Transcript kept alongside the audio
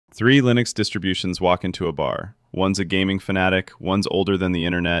Three Linux distributions walk into a bar. One's a gaming fanatic, one's older than the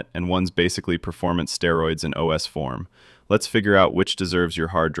internet, and one's basically performance steroids in OS form. Let's figure out which deserves your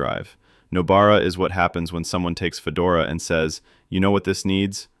hard drive. Nobara is what happens when someone takes Fedora and says, you know what this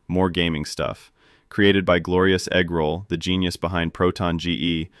needs? More gaming stuff. Created by Glorious Eggroll, the genius behind Proton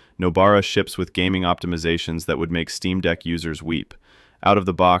GE, Nobara ships with gaming optimizations that would make Steam Deck users weep. Out of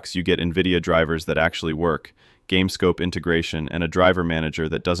the box, you get NVIDIA drivers that actually work, GameScope integration, and a driver manager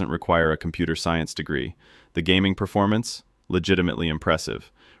that doesn't require a computer science degree. The gaming performance? Legitimately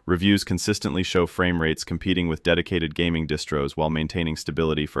impressive. Reviews consistently show frame rates competing with dedicated gaming distros while maintaining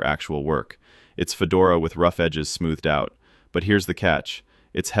stability for actual work. It's Fedora with rough edges smoothed out. But here's the catch.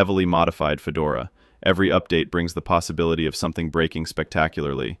 It's heavily modified Fedora. Every update brings the possibility of something breaking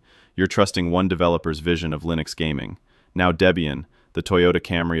spectacularly. You're trusting one developer's vision of Linux gaming. Now Debian, the Toyota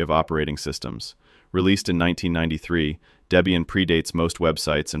Camry of operating systems. Released in 1993, Debian predates most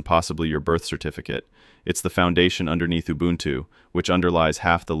websites and possibly your birth certificate. It's the foundation underneath Ubuntu, which underlies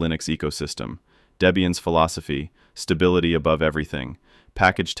half the Linux ecosystem. Debian's philosophy: stability above everything.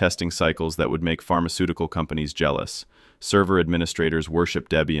 Package testing cycles that would make pharmaceutical companies jealous. Server administrators worship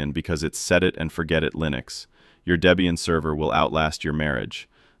Debian because it's set it and forget it Linux. Your Debian server will outlast your marriage.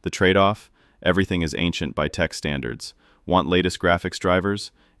 The trade-off? Everything is ancient by tech standards. Want latest graphics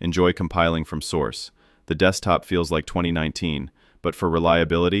drivers? Enjoy compiling from source. The desktop feels like 2019, but for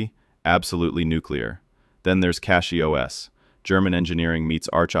reliability, absolutely nuclear. Then there's CachyOS. German engineering meets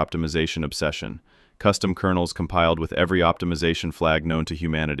Arch optimization obsession. Custom kernels compiled with every optimization flag known to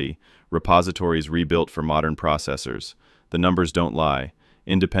humanity. Repositories rebuilt for modern processors. The numbers don't lie.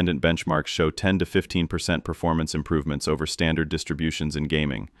 Independent benchmarks show 10 to 15% performance improvements over standard distributions in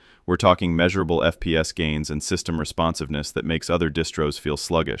gaming. We're talking measurable FPS gains and system responsiveness that makes other distros feel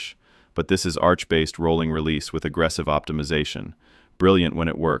sluggish. But this is Arch-based rolling release with aggressive optimization. Brilliant when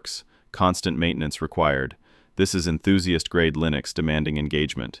it works. Constant maintenance required. This is enthusiast-grade Linux demanding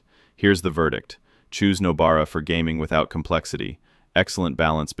engagement. Here's the verdict. Choose Nobara for gaming without complexity. Excellent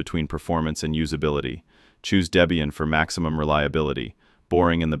balance between performance and usability. Choose Debian for maximum reliability.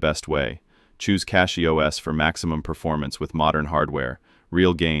 Boring in the best way. Choose CachyOS for maximum performance with modern hardware.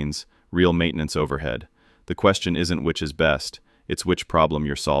 Real gains, real maintenance overhead. The question isn't which is best, it's which problem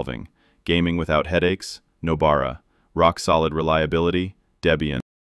you're solving. Gaming without headaches? Nobara. Rock-solid reliability? Debian.